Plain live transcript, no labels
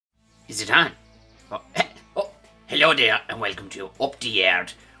Is it on? Oh, hello there, and welcome to Up the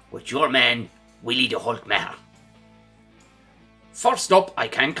Yard with your man, Willie the Hulk Maher. First up, I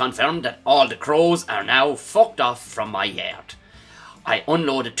can confirm that all the crows are now fucked off from my yard. I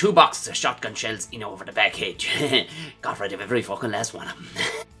unloaded 2 boxes of shotgun shells in over the back hedge. Got rid of every fucking last one of them.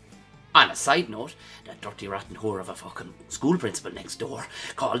 On a side note, that dirty rotten whore of a fucking school principal next door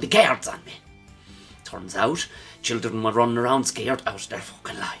called the guards on me. Turns out, children were running around scared out of their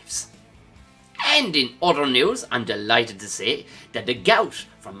fucking lives. And in other news, I'm delighted to say that the gout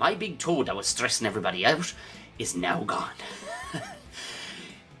from my big toe that was stressing everybody out is now gone.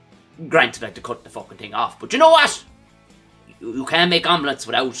 Granted, I had to cut the fucking thing off, but you know what? You can't make omelettes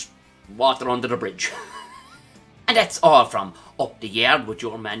without water under the bridge. And that's all from Up the Yard with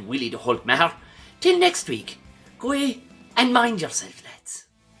your man Willie the Hulk Maher. Till next week, go away and mind yourself, lads.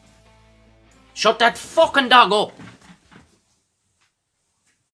 Shut that fucking dog up.